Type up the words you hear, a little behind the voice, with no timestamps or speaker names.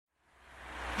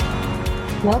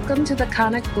Welcome to the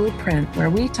Conic Blueprint,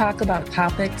 where we talk about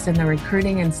topics in the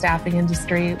recruiting and staffing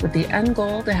industry with the end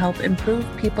goal to help improve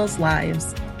people's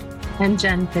lives. I'm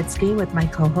Jen Fitzke with my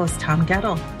co-host Tom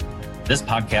Gettle. This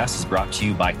podcast is brought to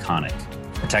you by Conic,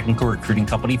 a technical recruiting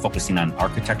company focusing on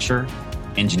architecture,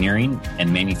 engineering,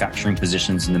 and manufacturing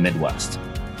positions in the Midwest.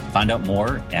 Find out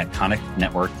more at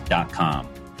conicnetwork.com.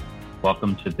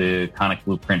 Welcome to the Conic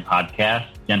Blueprint podcast.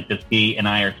 Jen Fitzke and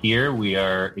I are here. We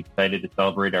are excited to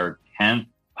celebrate our 10th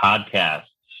podcast.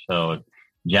 So,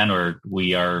 Jen,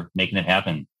 we are making it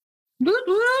happen.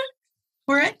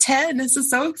 We're at 10. This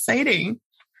is so exciting.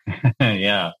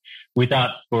 Yeah. We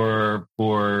thought for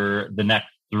the next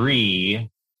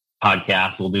 3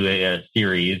 podcasts, we'll do a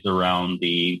series around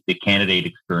the candidate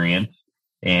experience,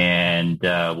 and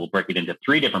we'll break it into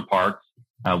 3 different parts.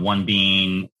 One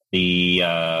being the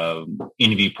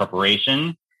interview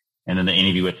preparation, and then the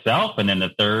interview itself, and then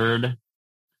the third,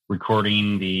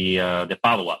 recording the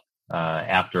follow-up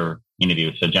after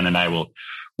interview. So Jen and I will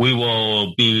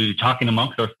be talking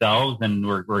amongst ourselves, and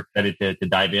we're excited to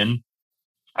dive in.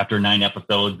 After 9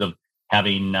 episodes of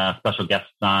having special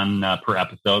guests on per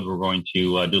episode, we're going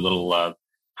to do a little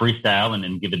freestyle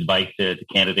and give advice to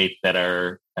candidates that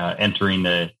are entering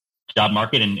the job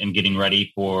market and getting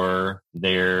ready for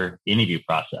their interview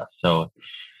process. So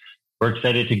we're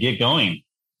excited to get going.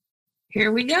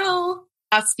 Here we go.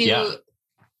 Ask you.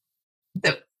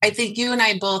 I think you and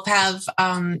I both have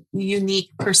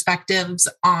unique perspectives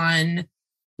on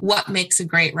what makes a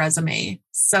great resume.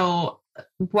 So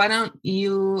why don't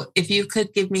you, if you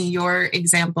could give me your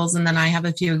examples, and then I have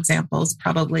a few examples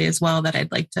probably as well that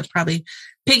I'd like to probably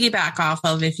piggyback off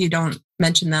of if you don't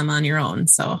mention them on your own.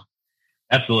 So.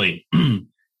 Absolutely.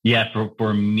 Yeah.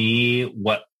 For me,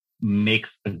 what makes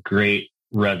a great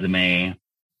resume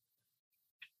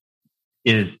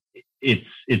is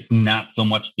it's not so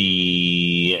much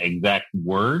the exact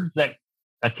words that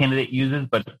a candidate uses,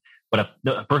 but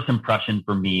the first impression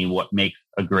for me, what makes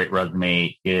a great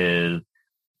resume is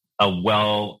a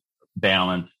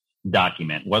well-balanced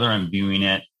document, whether I'm viewing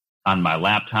it on my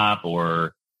laptop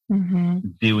or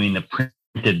doing the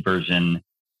printed version.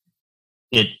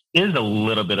 It is a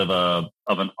little bit of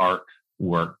an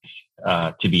artwork,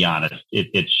 to be honest.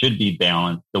 It should be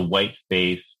balanced. The white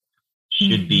space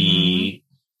should be,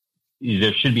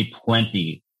 there should be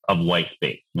plenty of white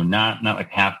space. Not like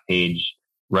half-page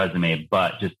resume,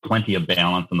 but just plenty of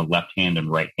balance on the left hand and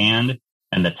right hand,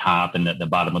 and the top and the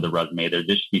bottom of the resume. There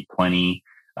just should be plenty.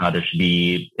 There should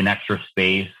be an extra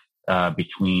space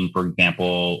between, for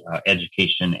example,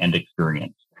 education and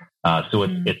experience. So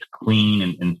it's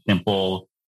clean and simple.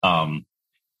 And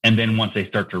then once I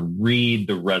start to read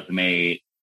the resume,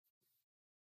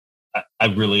 I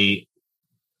really,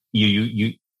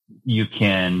 you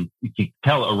can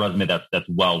tell a resume that's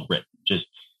well written, just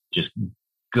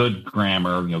good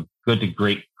grammar, good to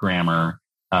great grammar,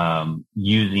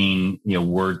 using,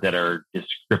 words that are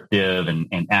descriptive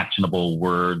and actionable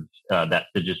words, that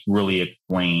to just really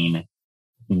explain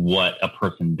what a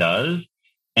person does.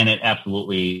 And it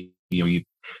absolutely, you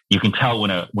can tell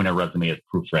when a resume is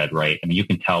proofread, right? I mean, you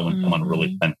can tell when someone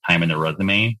really spends time in their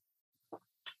resume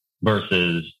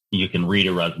versus you can read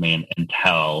a resume and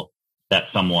tell that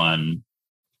someone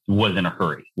was in a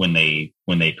hurry when they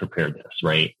prepared this,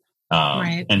 right?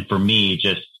 Right. And for me,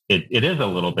 just it is a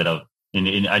little bit of,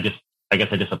 and I guess I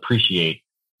just appreciate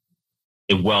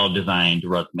a well-designed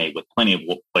resume with plenty of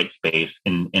white space,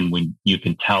 and when you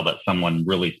can tell that someone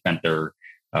really spent their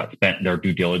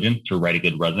due diligence to write a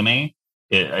good resume,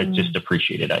 I just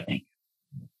appreciate it, I think.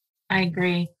 I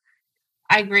agree.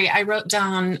 I wrote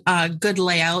down good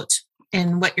layout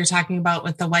and what you're talking about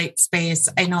with the white space.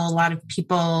 I know a lot of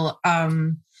people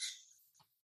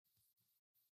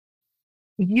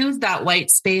use that white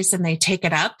space and they take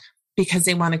it up because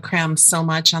they want to cram so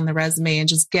much on the resume and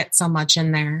just get so much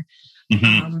in there.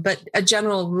 But a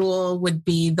general rule would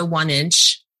be the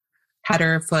 1-inch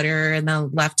header, footer, and the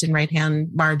left and right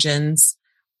hand margins.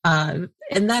 And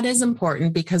that is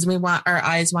important because our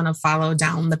eyes want to follow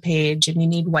down the page, and you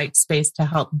need white space to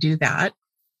help do that.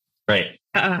 Right.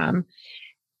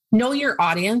 Know your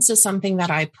audience is something that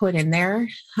I put in there.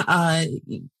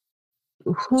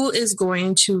 Who is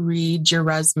going to read your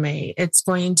resume? It's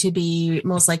going to be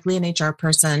most likely an HR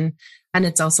person, and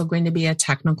it's also going to be a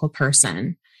technical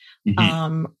person.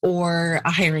 Or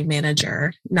a hiring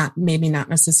manager, maybe not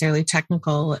necessarily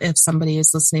technical. If somebody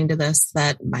is listening to this,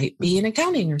 that might be in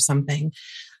accounting or something,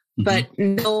 but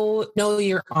know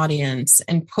your audience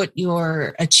and put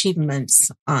your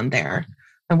achievements on there.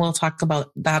 And we'll talk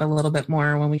about that a little bit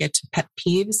more when we get to pet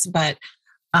peeves, but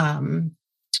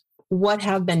what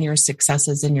have been your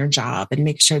successes in your job, and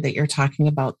make sure that you're talking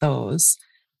about those.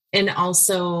 And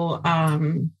also,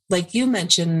 like you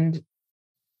mentioned,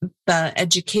 the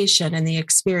education and the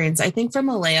experience. I think from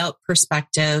a layout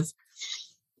perspective,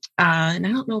 and I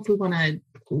don't know if we want to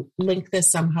link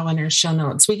this somehow in our show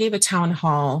notes. We gave a town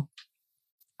hall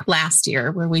last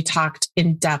year where we talked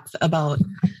in depth about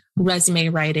resume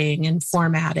writing and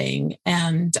formatting.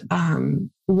 And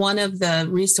one of the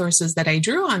resources that I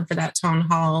drew on for that town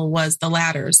hall was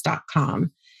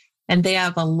theladders.com. And they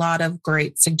have a lot of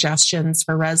great suggestions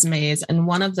for resumes. And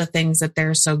one of the things that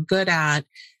they're so good at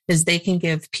is they can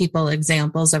give people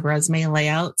examples of resume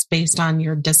layouts based on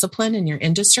your discipline and your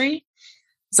industry.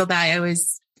 So that I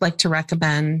always like to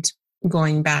recommend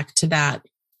going back to that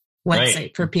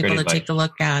website for people to take a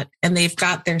look at. And they've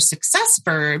got their success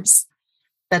verbs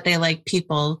that they like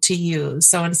people to use.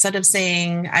 So instead of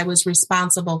saying I was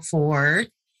responsible for,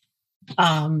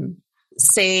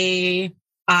 say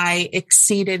I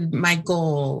exceeded my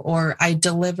goal, or I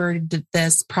delivered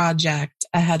this project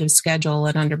ahead of schedule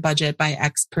and under budget by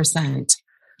X%.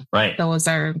 Right. Those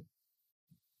are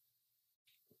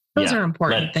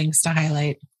important things to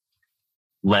highlight.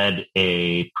 Led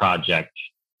a project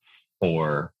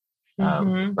for,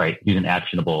 right, using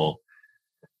actionable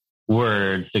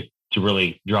words to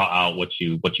really draw out what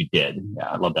you did.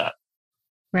 Yeah, I love that.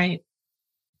 Right.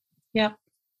 Yep.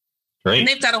 Great. And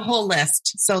they've got a whole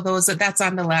list. So that's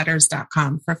on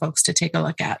theladders.com for folks to take a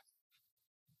look at.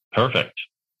 Perfect.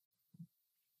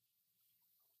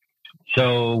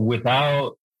 So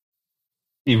without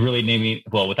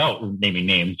naming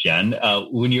names, Jen,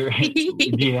 when you're,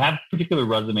 do you have particular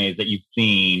resumes that you've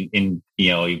seen in,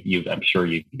 I'm sure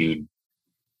you've viewed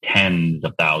tens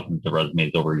of thousands of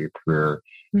resumes over your career.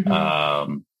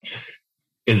 Mm-hmm.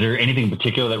 Is there anything in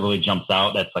particular that really jumps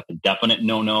out that's like a definite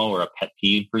no-no or a pet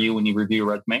peeve for you when you review a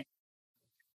resume?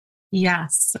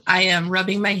 Yes, I am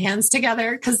rubbing my hands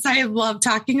together because I love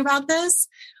talking about this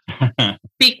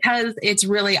because it's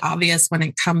really obvious when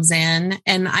it comes in.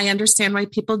 And I understand why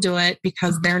people do it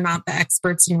because they're not the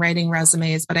experts in writing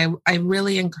resumes. But I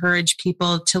really encourage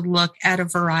people to look at a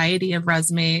variety of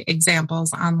resume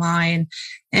examples online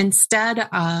instead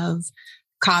of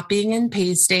copying and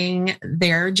pasting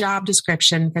their job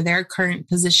description for their current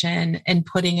position and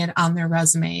putting it on their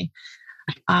resume.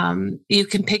 You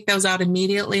can pick those out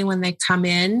immediately when they come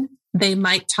in. They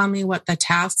might tell me what the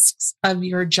tasks of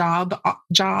your job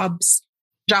is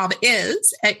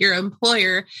at your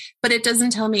employer, but it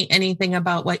doesn't tell me anything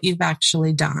about what you've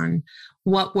actually done.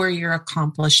 What were your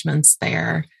accomplishments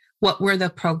there? What were the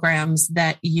programs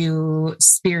that you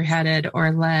spearheaded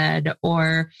or led?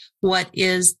 Or what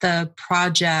is the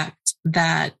project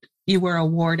that you were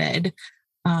awarded?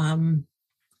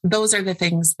 Those are the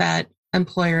things that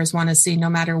employers want to see no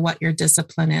matter what your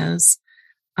discipline is.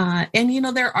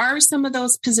 And there are some of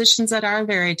those positions that are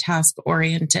very task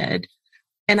oriented.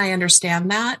 And I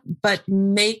understand that, but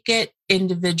make it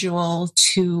individual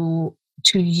to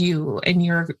you and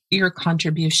your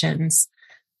contributions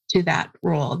to that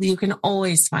role. You can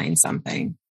always find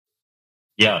something.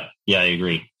 Yeah, I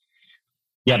agree.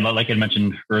 Yeah, like I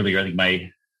mentioned earlier, I think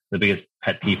the biggest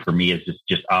pet peeve for me is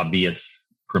just obvious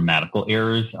grammatical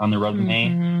errors on the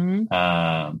resume.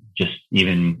 Mm-hmm. Just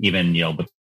even the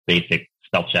basic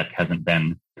spell check hasn't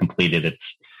been completed.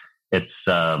 It's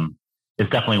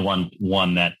definitely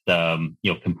one that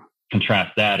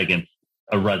contrast that against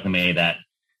a resume that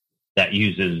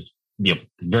uses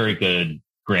very good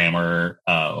grammar,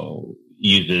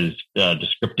 uses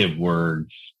descriptive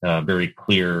words, very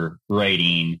clear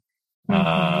writing,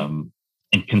 mm-hmm.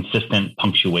 And consistent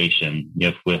punctuation.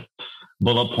 With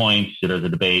bullet points, there's a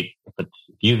debate. If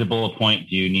you use a bullet point,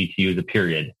 do you need to use a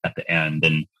period at the end?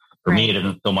 And for me, it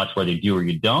isn't so much whether you do or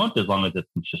you don't, as long as it's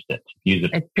consistent. Use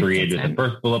a period with the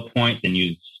first bullet point, then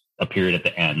use a period at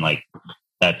the end. Like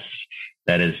that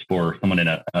is for someone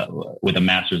with a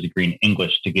master's degree in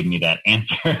English to give me that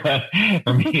answer.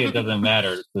 For me, it doesn't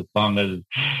matter as long as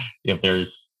if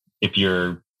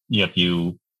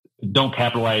you don't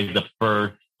capitalize the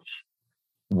first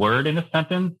word in a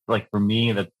sentence. Like for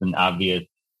me, that's an obvious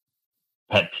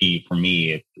pet peeve for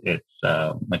me. It's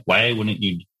like, why wouldn't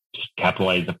you just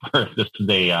capitalize the first? This is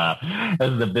a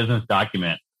business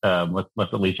document.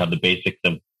 Let's at least have the basics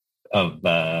of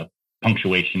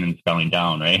punctuation and spelling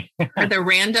down, right? Are the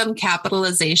random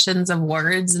capitalizations of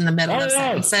words in the middle of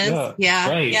sentences? Yeah.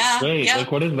 Right. Yeah.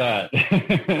 Like, what is that?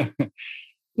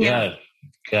 Yeah.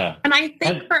 Yeah. And I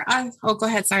think for us, go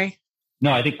ahead. Sorry.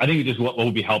 No, I think just what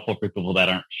would be helpful for people that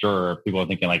aren't sure. People are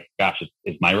thinking like, gosh,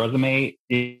 is my resume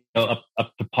up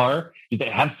to par?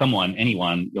 Have someone,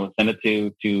 anyone, send it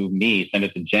to me, send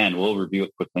it to Jen. We'll review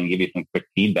it quickly and give you some quick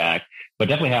feedback. But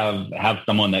definitely have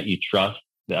someone that you trust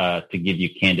to give you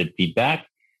candid feedback.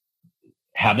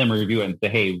 have them review it and say,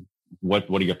 hey, what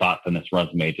are your thoughts on this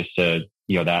resume? Just to,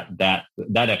 that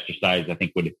exercise, I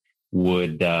think would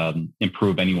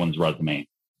improve anyone's resume.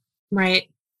 Right.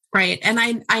 Right.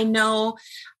 And I know,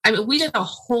 we did a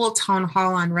whole town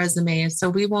hall on resumes, so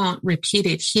we won't repeat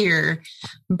it here.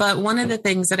 But one of the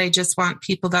things that I just want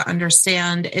people to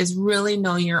understand is really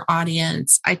know your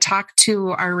audience. I talked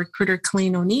to our recruiter,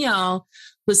 Colleen O'Neill,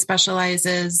 who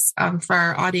specializes for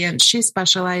our audience. She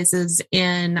specializes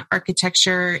in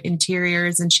architecture,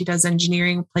 interiors, and she does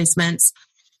engineering placements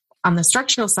on the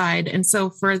structural side. And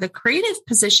so for the creative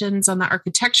positions on the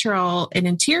architectural and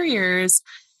interiors,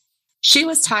 she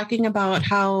was talking about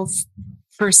how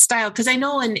for style, because I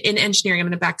know in engineering, I'm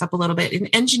going to back up a little bit. In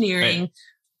engineering,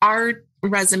 our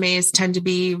resumes tend to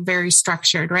be very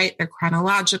structured, right? They're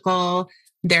chronological,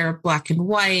 they're black and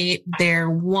white, they're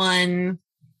one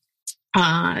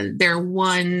font,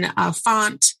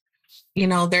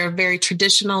 they're very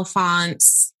traditional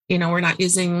fonts. We're not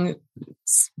using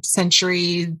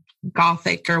Century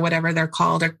Gothic or whatever they're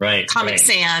called, or Comic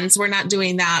Sans. We're not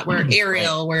doing that. We're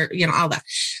Arial, we're, all that.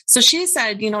 So she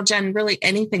said, Jen, really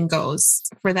anything goes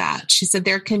for that. She said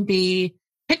there can be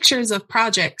pictures of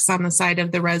projects on the side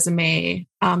of the resume.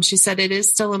 She said it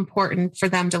is still important for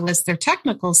them to list their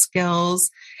technical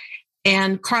skills,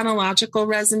 and chronological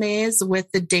resumes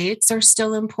with the dates are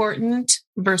still important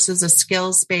versus a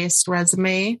skills-based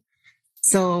resume.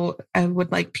 So I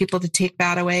would like people to take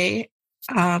that away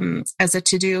as a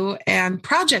to-do. And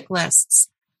project lists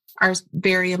are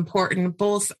very important,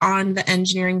 both on the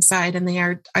engineering side and the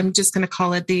art. I'm just going to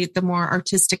call it the more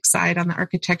artistic side, on the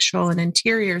architectural and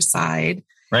interior side.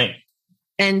 Right.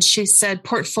 And she said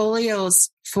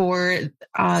portfolios for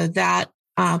that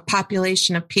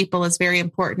population of people is very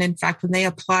important. In fact, when they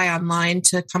apply online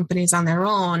to companies on their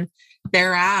own,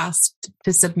 they're asked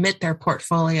to submit their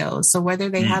portfolios. So whether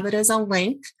they have it as a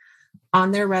link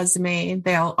on their resume,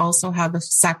 they'll also have a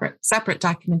separate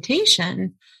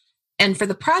documentation. And for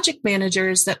the project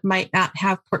managers that might not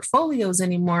have portfolios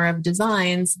anymore of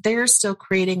designs, they're still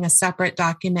creating a separate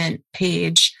document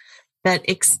page that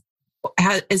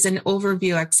is an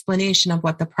overview explanation of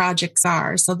what the projects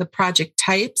are. So the project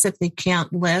types, if they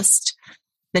can't list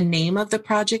the name of the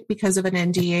project because of an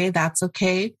NDA, that's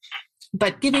okay.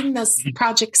 But giving this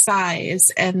project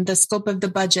size and the scope of the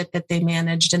budget that they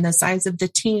managed and the size of the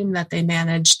team that they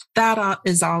managed, that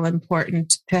is all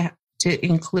important to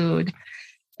include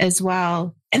as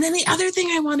well. And then the other thing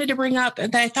I wanted to bring up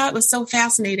that I thought was so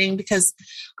fascinating, because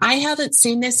I haven't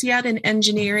seen this yet in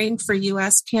engineering for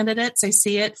U.S. candidates. I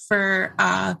see it for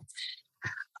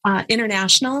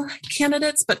international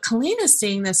candidates, but Colleen is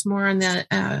seeing this more on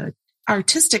the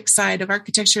artistic side of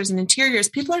architectures and interiors.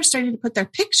 People are starting to put their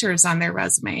pictures on their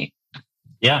resume.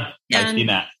 Yeah, I've seen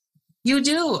that. You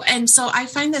do. And so I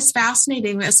find this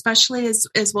fascinating, especially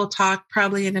as we'll talk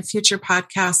probably in a future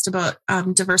podcast about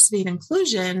diversity and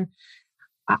inclusion.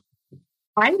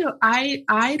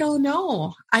 I don't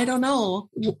know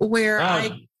where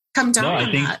I come down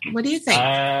on that. What do you think?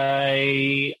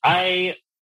 I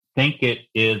think it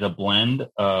is a blend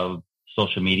of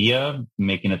social media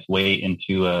making its way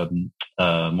into a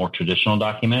more traditional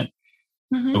document.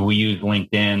 Mm-hmm. We use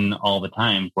LinkedIn all the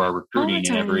time for our recruiting,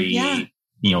 and every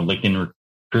LinkedIn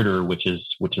Recruiter, which is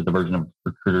the version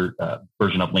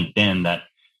of LinkedIn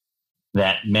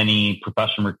that many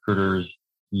professional recruiters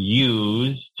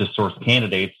use to source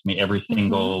candidates. I mean, every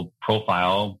single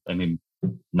profile, 90%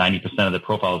 of the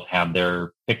profiles have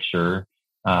their picture.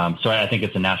 So I think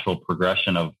it's a natural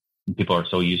progression of people are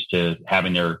so used to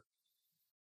having their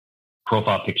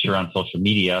profile picture on social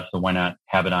media. So why not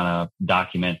have it on a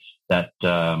document that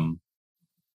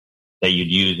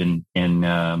you'd use in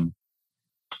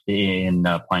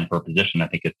applying for a position? I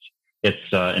think it's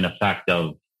an effect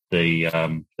of the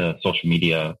social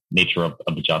media nature of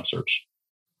the job search.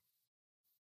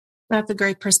 That's a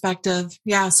great perspective.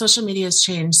 Yeah, social media has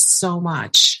changed so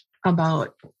much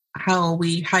about how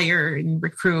we hire and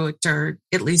recruit, or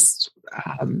at least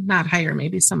not hire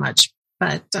maybe so much,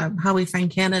 but how we find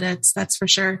candidates, that's for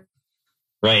sure.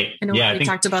 Right. I know we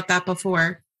talked about that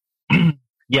before.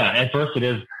 Yeah, at first it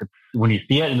is. When you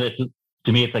see it, and to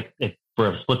me, it's like,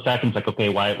 for a split second, it's like, okay,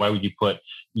 why would you put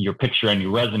your picture on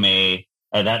your resume?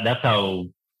 That's how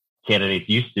candidates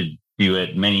used to do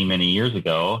it many, many years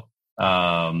ago.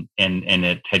 And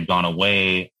it had gone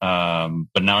away.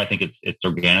 But now I think it's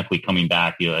organically coming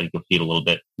back. I think you'll see it a little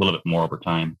bit more over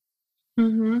time.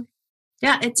 Mm-hmm.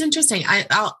 Yeah, it's interesting.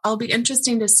 I'll be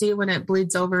interesting to see when it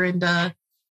bleeds over into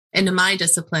my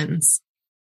disciplines,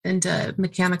 into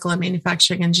mechanical and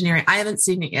manufacturing engineering. I haven't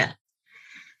seen it yet.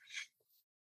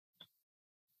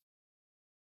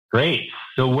 Great.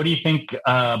 So what do you think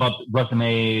about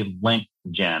resume length,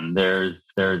 Jen?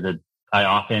 I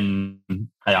often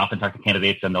talk to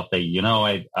candidates and they'll say,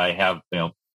 I have,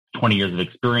 20 years of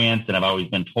experience, and I've always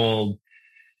been told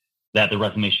that the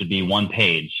resume should be one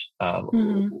page.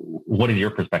 What is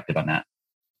your perspective on that?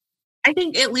 I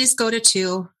think at least go to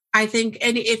 2. I think,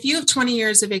 and if you have 20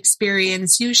 years of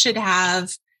experience, you should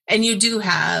have, and you do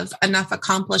have enough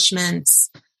accomplishments,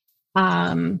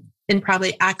 and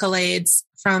probably accolades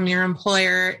from your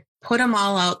employer. Put them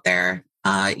all out there.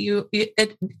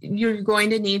 You're going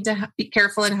to need to be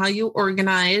careful in how you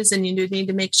organize, and you do need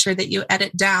to make sure that you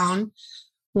edit down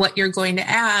what you're going to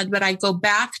add. But I go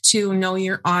back to know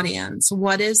your audience.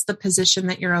 What is the position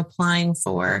that you're applying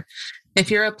for?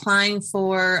 If you're applying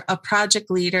for a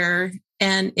project leader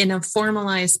and in a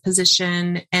formalized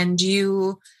position, and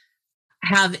you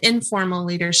have informal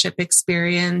leadership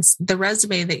experience, the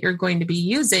resume that you're going to be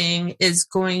using is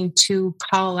going to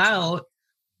call out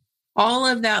all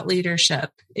of that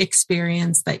leadership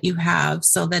experience that you have,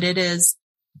 so that it is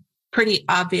pretty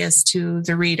obvious to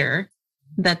the reader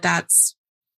that that's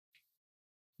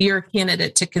your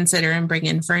candidate to consider and bring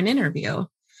in for an interview,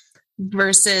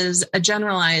 versus a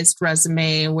generalized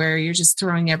resume where you're just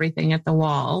throwing everything at the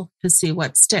wall to see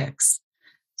what sticks.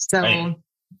 So, right.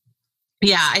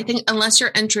 Yeah, I think unless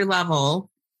you're entry level,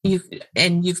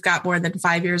 you've got more than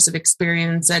 5 years of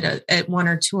experience at one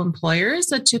or two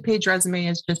employers, a 2-page resume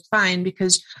is just fine,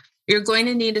 because you're going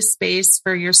to need a space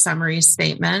for your summary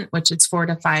statement, which is 4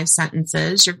 to 5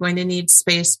 sentences. You're going to need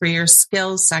space for your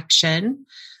skills section.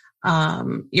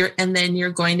 And then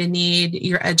you're going to need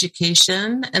your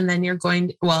education, and then your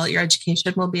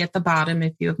education will be at the bottom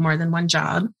if you have more than one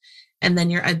job. And then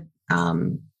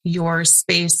your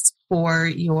space for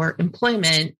your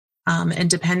employment. And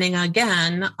depending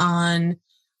again on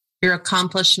your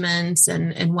accomplishments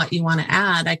and what you want to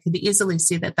add, I could easily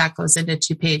see that goes into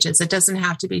 2 pages. It doesn't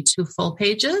have to be 2 full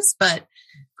pages, but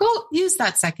go use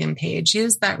that second page,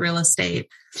 use that real estate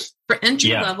for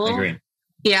entry level. I agree.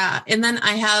 Yeah. And then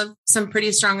I have some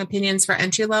pretty strong opinions for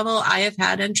entry level. I have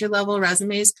had entry level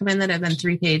resumes come in that have been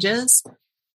 3 pages.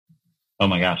 Oh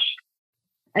my gosh.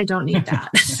 I don't need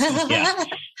that.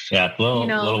 Yeah. It's a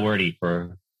little wordy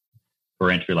for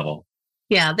entry level.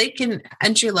 Yeah.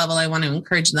 Entry level. I want to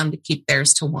encourage them to keep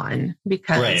theirs to 1,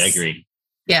 because right. I agree.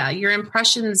 Yeah. Your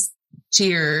impressions to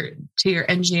your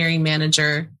engineering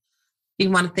manager, you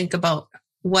want to think about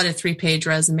what a 3-page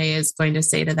resume is going to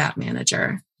say to that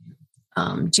manager.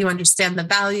 Do you understand the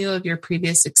value of your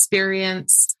previous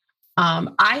experience?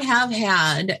 I have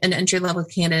had an entry-level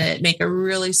candidate make a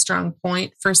really strong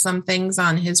point for some things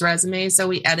on his resume, so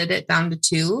we edited it down to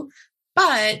 2,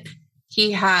 but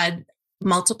he had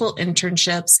multiple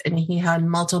internships and he had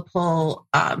multiple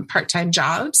part-time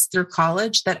jobs through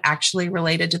college that actually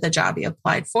related to the job he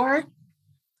applied for.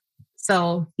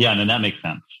 So yeah, and that makes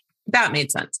sense. That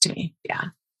made sense to me. Yeah.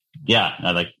 Yeah,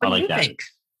 I like that. Think?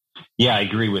 Yeah, I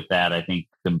agree with that. I think,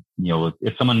 if you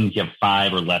have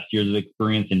 5 or less years of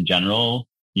experience in general,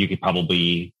 you could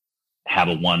probably have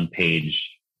a 1-page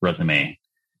resume.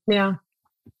 Yeah.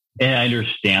 And I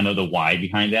understand the why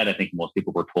behind that. I think most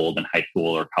people were told in high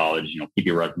school or college, keep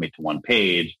your resume to 1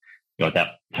 page. At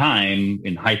that time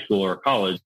in high school or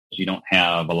college, you don't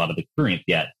have a lot of experience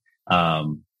yet.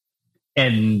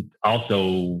 And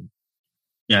also,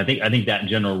 I think that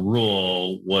general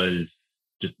rule was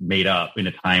just made up in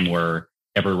a time where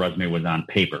every resume was on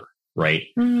paper, right?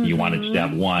 Mm-hmm. You wanted to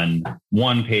have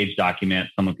one page document.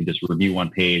 Someone could just review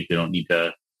 1 page. They don't need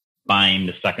to find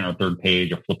the second or third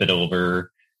page or flip it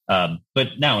over.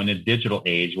 But now in a digital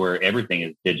age where everything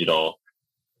is digital,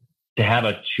 to have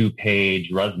a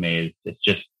 2-page resume it's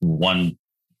just 1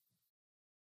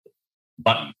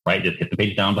 button, right? Just hit the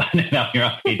page down button and now you're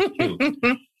on page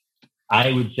 2. I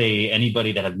would say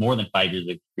anybody that has more than 5 years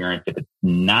of experience, if it's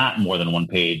not more than 1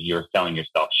 page, you're selling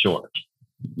yourself short.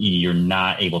 You're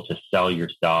not able to sell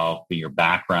yourself, your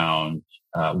background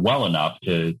well enough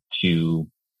to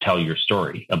tell your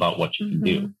story about what you can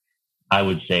do. I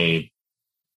would say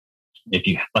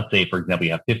let's say, for example,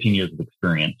 you have 15 years of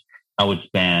experience, I would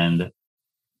spend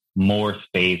more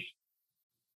space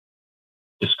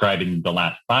describing the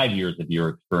last 5 years of your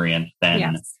experience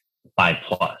than 5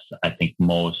 plus. I think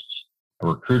most a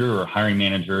recruiter or hiring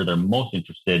manager, they're most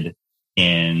interested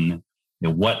in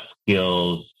what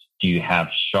skills do you have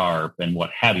sharp and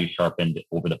what have you sharpened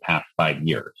over the past 5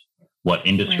 years? What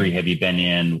industry have you been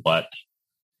in? What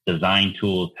design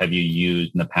tools have you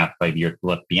used in the past 5 years?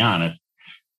 Let's be honest,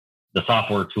 the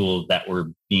software tools that were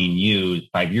being used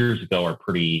 5 years ago are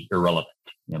pretty irrelevant.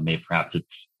 Maybe perhaps it's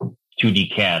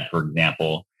 2D CAD, for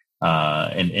example.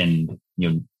 And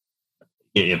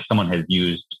if someone has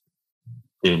used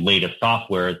the latest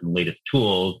softwares and latest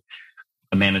tools,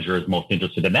 a manager is most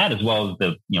interested in that, as well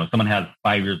as someone has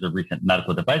 5 years of recent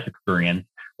medical device experience.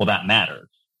 Well, that matters.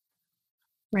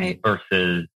 Right.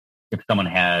 Versus if someone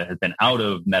has been out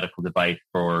of medical device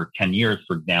for 10 years,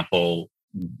 for example,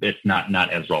 it's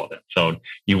not as relevant. So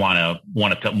you want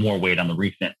to put more weight on the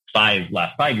recent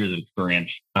last 5 years of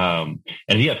experience. And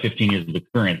if you have 15 years of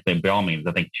experience, then by all means,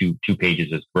 I think two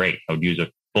pages is great. I would use a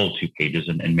full 2 pages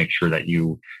and make sure that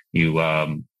you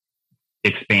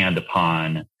expand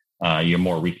upon your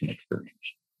more recent experience.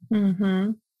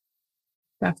 Mm-hmm.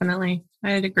 Definitely.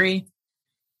 I'd agree.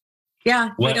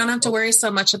 Yeah. We don't have to worry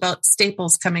so much about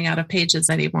staples coming out of pages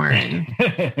anymore and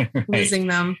losing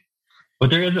them. But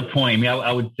there is a point. I mean,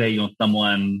 I would say, if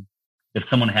someone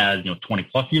has, 20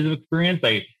 plus years of experience,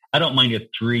 I don't mind a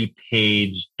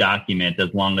 3-page document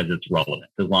as long as it's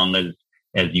relevant, as long as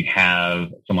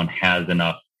someone has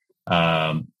enough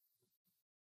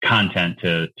content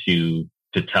to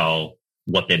tell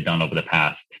what they've done over the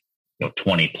past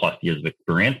 20 plus years of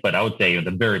experience. But I would say at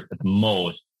the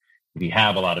most, if you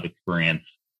have a lot of experience,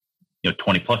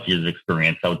 20 plus years of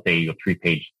experience, I would say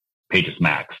 3 pages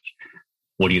max.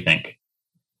 What do you think?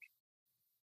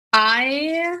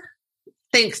 I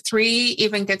think 3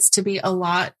 even gets to be a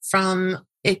lot from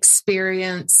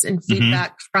experience and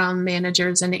feedback from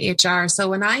managers and HR. So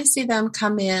when I see them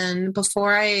come in,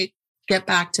 before I get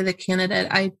back to the candidate,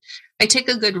 I take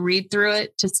a good read through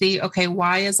it to see, okay,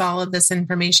 why is all of this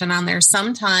information on there?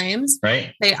 Sometimes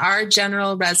they are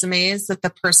general resumes that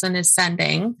the person is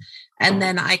sending. And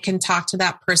then I can talk to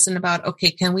that person about,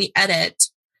 okay, can we edit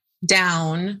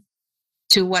down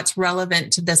to what's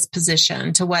relevant to this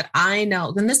position, to what I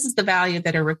know? And this is the value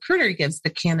that a recruiter gives the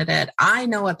candidate. I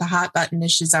know what the hot button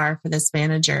issues are for this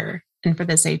manager and for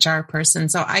this HR person.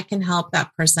 So I can help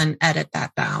that person edit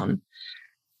that down.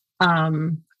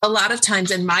 A lot of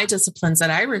times in my disciplines that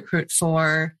I recruit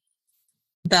for,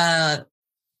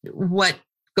 what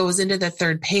goes into the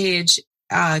 3rd page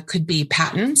could be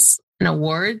patents and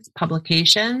awards,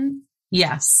 publication.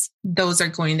 Yes, those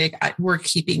are we're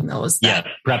keeping those.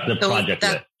 Perhaps the project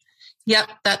list. Yep,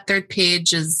 that 3rd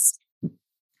page is.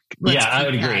 I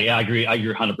would agree. I agree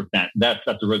 100%. That's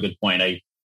a really good point.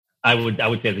 I would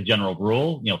say as a general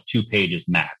rule, 2 pages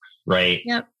max, right?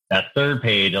 Yep. That 3rd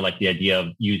page, I like the idea of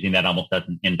using that almost as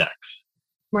an index.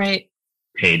 Right.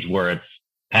 Page where it's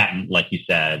patent, like you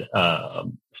said,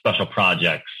 special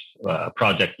projects,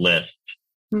 project list,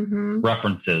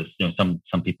 references. Some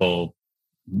people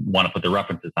want to put the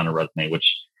references on a resume, which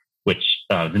is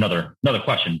another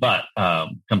question. But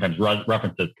sometimes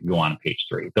references can go on page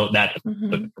 3. So that's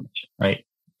information, right?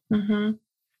 Mm-hmm.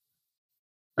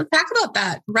 Let's talk about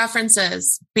that.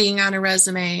 References being on a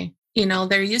resume.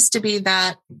 There used to be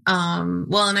that,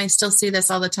 and I still see this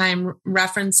all the time,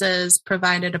 references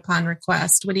provided upon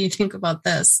request. What do you think about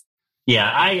this? Yeah,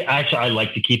 I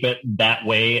like to keep it that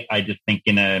way. I just think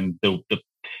personally,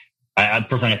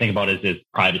 I think about it as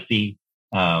privacy.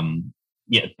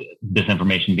 This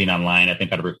information being online, I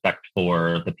think out of respect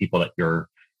for the people that you're,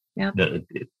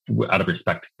 out of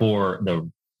respect for the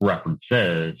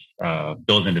references,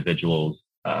 those individuals,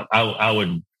 I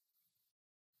would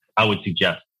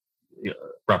suggest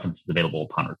references available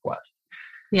upon request.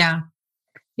 Yeah.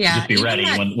 Just be ready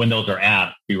when those are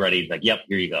asked. Be ready. Like, yep,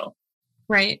 here you go.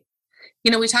 Right.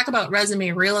 We talk about resume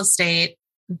real estate.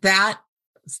 That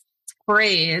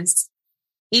phrase,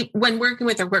 when working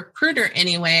with a recruiter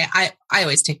anyway, I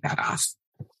always take that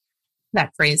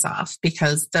phrase off,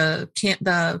 because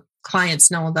the clients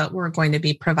know that we're going to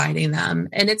be providing them.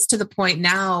 And it's to the point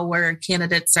now where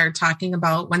candidates are talking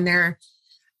about when they're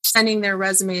sending their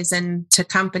resumes into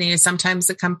companies, sometimes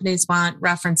the companies want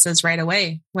references right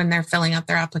away when they're filling out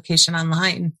their application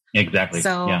online. Exactly.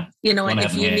 So, and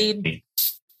if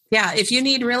you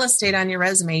need real estate on your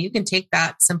resume, you can take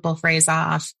that simple phrase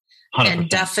off. 100%. And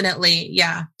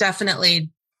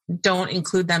definitely don't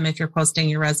include them if you're posting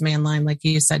your resume online, like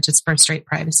you said, just for straight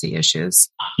privacy issues.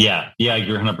 Yeah, I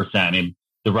agree 100%. I mean,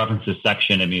 the references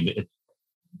section,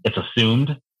 it's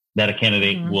assumed that a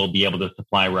candidate will be able to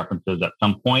supply references at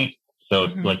some point. So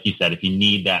like you said, if you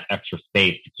need that extra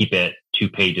space to keep it 2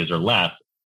 pages or less,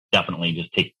 definitely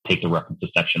just take the references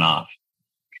section off.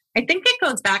 I think it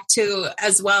goes back to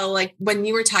as well, like when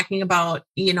you were talking about,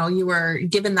 you were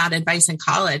given that advice in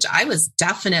college.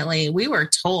 We were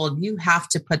told you have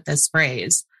to put this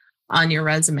phrase on your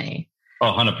resume.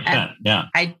 Oh, 100%.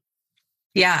 And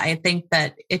I think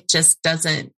that it just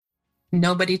doesn't,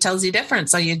 nobody tells you different.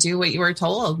 So you do what you were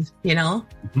told,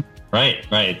 Right.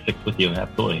 It sticks with you.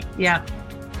 Absolutely. Yeah.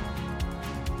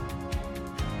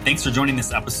 Thanks for joining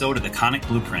this episode of the Conic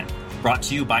Blueprint. brought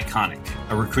to you by Konnech,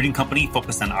 a recruiting company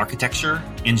focused on architecture,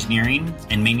 engineering,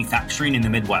 and manufacturing in the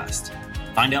Midwest.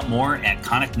 Find out more at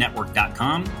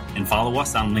konnechnetwork.com and follow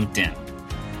us on LinkedIn.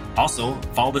 Also,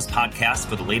 follow this podcast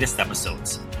for the latest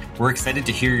episodes. We're excited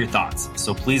to hear your thoughts,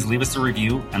 so please leave us a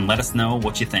review and let us know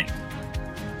what you think.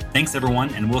 Thanks,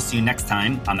 everyone, and we'll see you next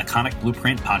time on the Konnech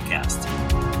Blueprint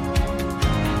Podcast.